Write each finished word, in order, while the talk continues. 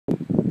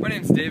My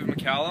name's David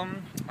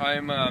McCallum.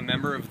 I'm a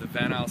member of the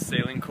Van Isle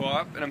Sailing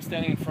Co-op, and I'm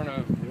standing in front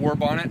of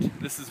Warbonnet.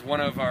 This is one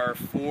of our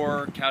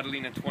 4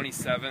 Catalina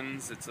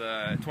 27s. It's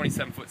a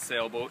 27-foot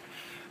sailboat,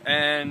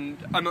 and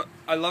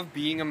I love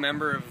being a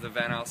member of the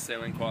Van Isle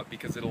Sailing Co-op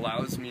because it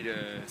allows me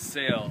to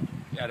sail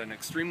at an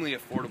extremely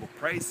affordable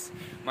price.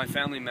 My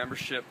family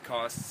membership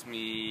costs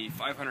me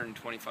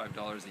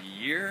 $525 a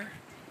year,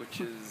 which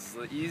is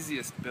the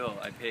easiest bill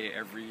I pay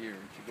every year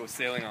to go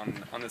sailing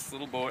on this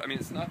little boat. I mean,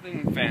 it's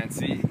nothing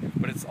fancy,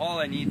 but it's all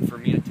I need for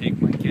me to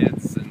take my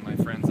kids and my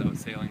friends out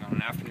sailing on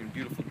an afternoon,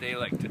 beautiful day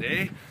like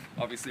today.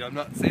 Obviously, I'm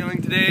not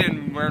sailing today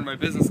and wearing my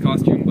business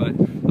costume, but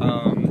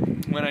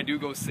when I do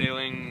go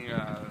sailing,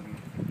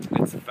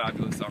 it's a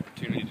fabulous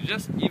opportunity to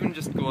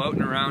just go out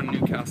and around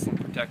Newcastle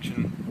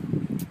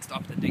Protection,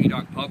 stop at the Diggy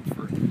Dock pub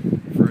for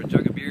a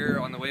jug of beer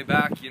on the way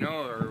back, you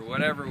know, or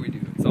whatever we do.